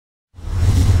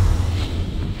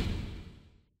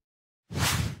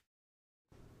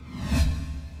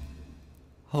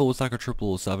Hello, it's Dr.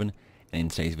 007, and in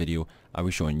today's video, I'll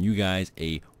be showing you guys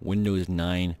a Windows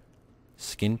 9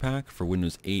 skin pack for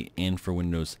Windows 8 and for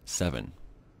Windows 7.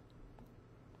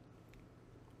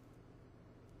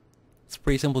 It's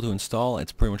pretty simple to install.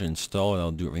 It's pretty much an install, and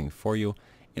I'll do everything for you.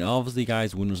 And obviously,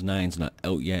 guys, Windows 9 is not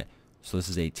out yet, so this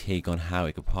is a take on how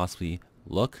it could possibly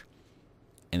look,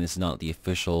 and this is not the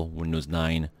official Windows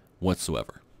 9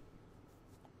 whatsoever.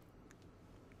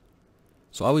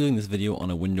 So I'll be doing this video on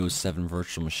a Windows 7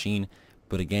 virtual machine,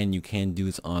 but again, you can do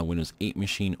this on a Windows 8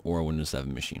 machine or a Windows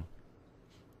 7 machine.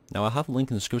 Now I'll have a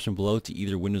link in the description below to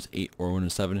either Windows 8 or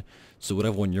Windows 7, so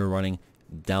whatever one you're running,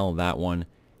 download that one,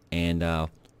 and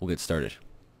we'll get started.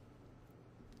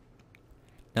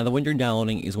 Now the one you're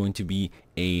downloading is going to be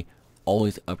a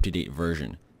always up-to-date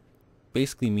version.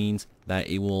 Basically means that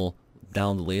it will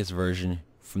download the latest version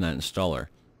from that installer.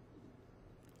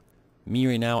 Me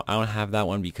right now, I don't have that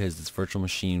one because this virtual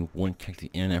machine won't connect to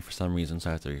the internet for some reason,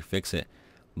 so I have to refix it.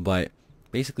 But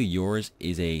basically yours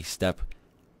is a step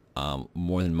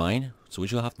more than mine. So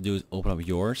what you'll have to do is open up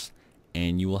yours,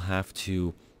 and you will have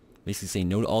to basically say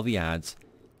no to all the ads,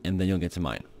 and then you'll get to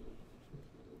mine.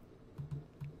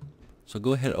 So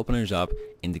go ahead, open yours up,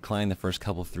 and decline the first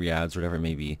couple 3 ads, whatever it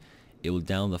may be. It will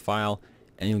download the file,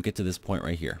 and you'll get to this point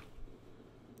right here.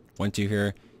 Once you're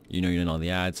here, you know you're done all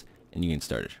the ads, and you can get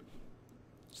started.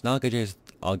 So now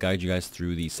I'll guide you guys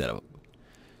through the setup. So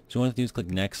what you want to do is click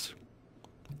next,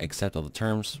 accept all the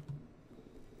terms,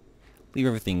 leave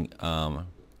everything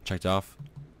checked off,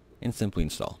 and simply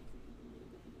install.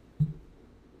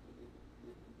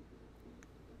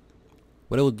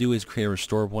 What it will do is create a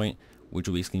restore point, which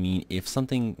will basically mean if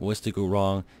something was to go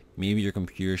wrong, maybe your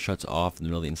computer shuts off in the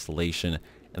middle of the installation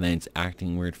and then it's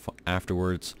acting weird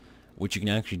afterwards, what you can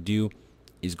actually do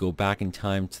is go back in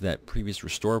time to that previous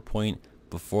restore point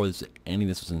before any of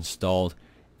this was installed,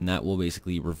 and that will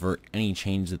basically revert any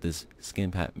change that this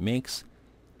Skinpack makes,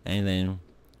 and then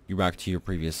you're back to your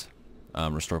previous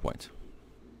restore point.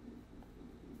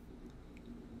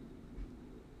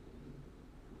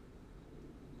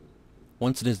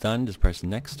 Once it is done, just press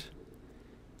next,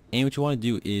 and what you want to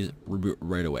do is reboot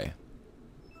right away.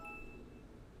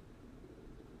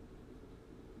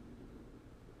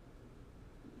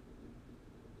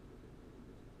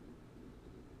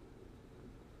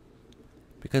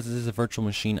 Because this is a virtual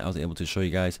machine, I was able to show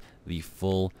you guys the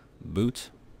full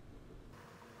boot.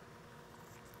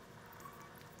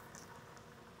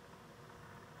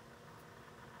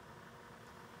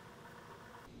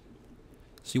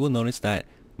 So you will notice that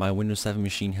my Windows 7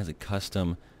 machine has a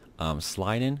custom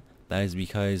slide in. That is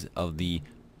because of the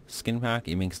Skinpack.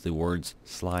 It makes the words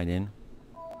slide in.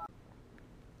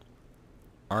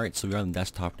 Alright, so we're on the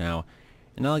desktop now,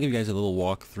 and now I'll give you guys a little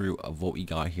walkthrough of what we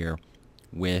got here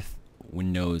with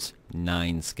Windows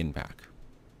 9 Skinpack.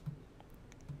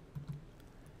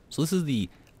 So this is the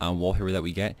wallpaper that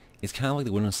we get. It's kind of like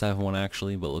the Windows 7 one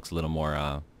actually, but it looks a little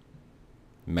more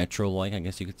Metro-like, I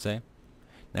guess you could say.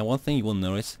 Now one thing you will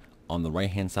notice on the right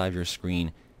hand side of your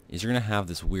screen is you're going to have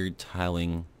this weird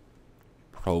tiling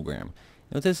program.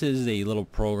 Now this is a little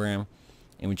program,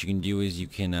 and what you can do is you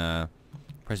can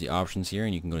press the options here,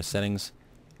 and you can go to settings,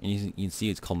 and you can see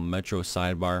it's called Metro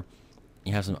Sidebar.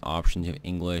 You have some options. You have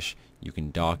English, you can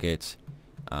dock it,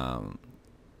 and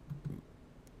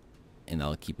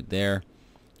I'll keep it there.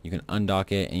 You can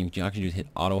undock it, and you can actually just hit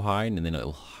auto hide, and then it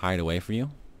will hide away for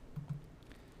you.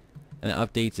 And then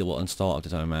updates, it will install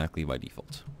updates automatically by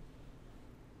default.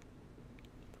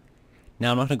 Now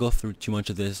I'm not going to go through too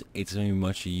much of this. It's going to be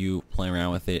much of you playing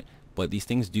around with it, but these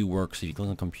things do work. So if you click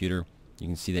on the computer, you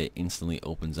can see that it instantly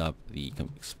opens up the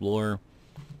Explorer.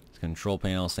 It's control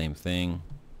panel, same thing.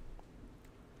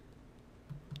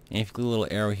 And if you click a little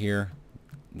arrow here,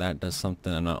 that does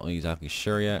something I'm not exactly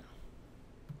sure yet.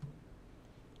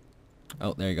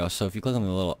 Oh, there you go. So if you click on the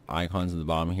little icons at the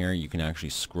bottom here, you can actually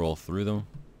scroll through them.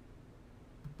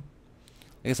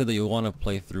 Like I said, that you'll want to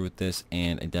play through with this,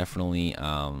 and it definitely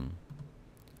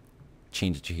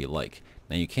change it to you like.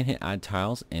 Now you can hit add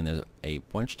tiles, and there's a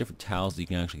bunch of different tiles that you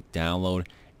can actually download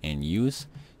and use.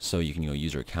 So you can go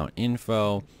user account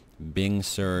info, Bing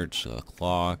search, a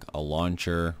clock, a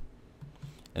launcher.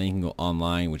 And then you can go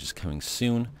online, which is coming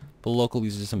soon. But local,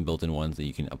 these are some built-in ones that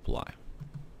you can apply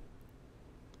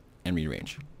and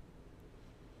rearrange.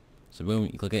 So boom,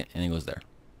 you click it, and it goes there.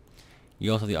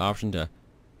 You also have the option to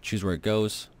choose where it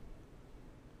goes.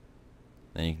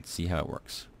 Then you can see how it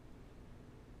works.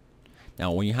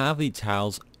 Now, when you have the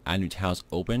tiles, add new tiles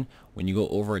open, when you go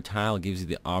over a tile, it gives you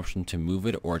the option to move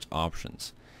it or its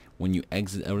options. When you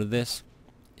exit out of this,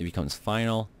 it becomes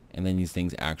final, and then these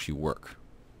things actually work.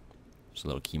 Just a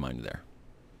little key reminder there.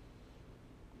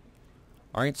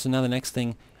 Alright, so now the next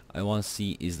thing I want to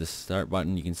see is the start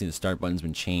button. You can see the start button's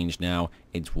been changed now.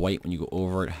 It's white when you go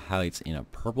over it, highlights in a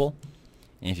purple.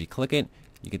 And if you click it,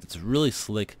 you get this really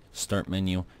slick start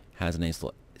menu. Has a nice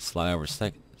little slide over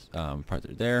part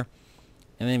there.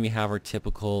 And then we have our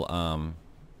typical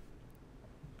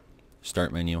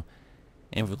start menu.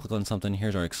 And if we click on something,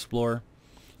 here's our Explorer.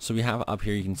 So we have up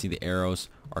here, you can see the arrows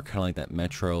are kind of like that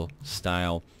Metro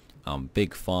style,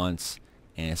 big fonts,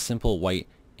 and a simple white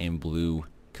and blue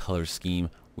color scheme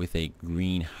with a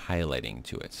green highlighting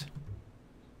to it.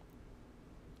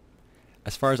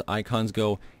 As far as icons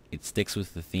go, it sticks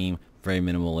with the theme, very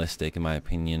minimalistic in my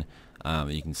opinion.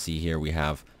 You can see here we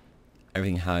have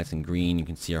everything highlights in green. You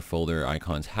can see our folder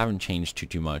icons haven't changed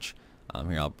too much.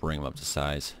 Here I'll bring them up to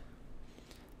size.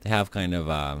 They have kind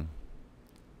of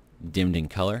dimmed in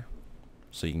color,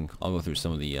 so I'll go through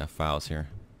some of the files here.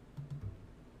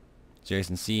 So you guys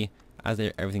can see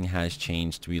everything has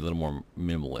changed to be a little more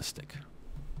minimalistic.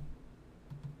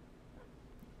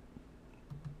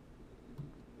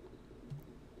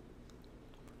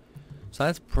 So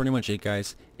that's pretty much it,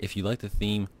 guys. If you like the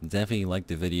theme, definitely like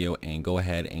the video and go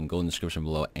ahead and go in the description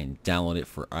below and download it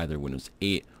for either Windows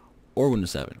 8 or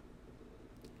Windows 7.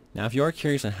 Now if you are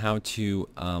curious on how to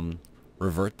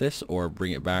revert this or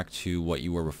bring it back to what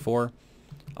you were before,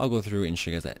 I'll go through and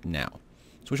show you guys that now.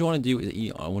 So what you want to do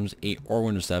is on Windows 8 or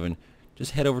Windows 7,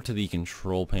 just head over to the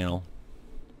control panel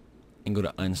and go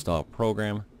to Uninstall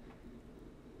Program.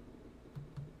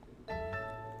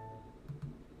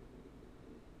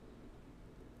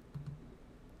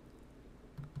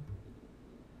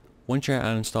 Once you're at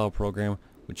Uninstall Program,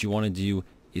 what you want to do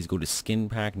is go to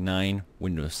Skinpack 9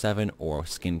 Windows 7 or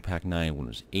Skinpack 9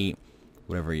 Windows 8,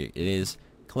 whatever it is.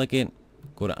 Click it,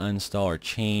 go to Uninstall or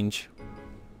Change,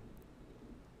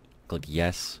 click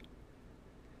Yes,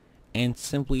 and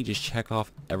simply just check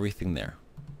off everything there.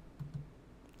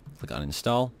 Click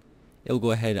Uninstall. It will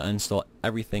go ahead and uninstall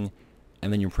everything,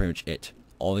 and then you're pretty much it.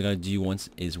 All you gotta do once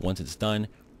it's done,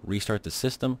 restart the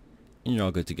system, and you're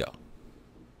all good to go.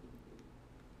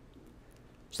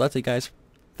 So that's it, guys.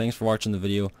 Thanks for watching the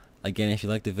video. Again, if you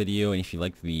liked the video and if you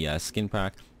liked the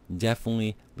Skinpack,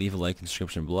 definitely leave a like in the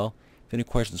description below. If any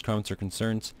questions, comments, or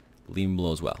concerns, leave them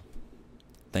below as well.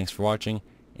 Thanks for watching,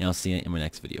 and I'll see you in my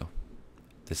next video.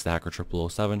 This is the Hacker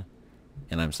 007,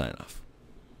 and I'm signing off.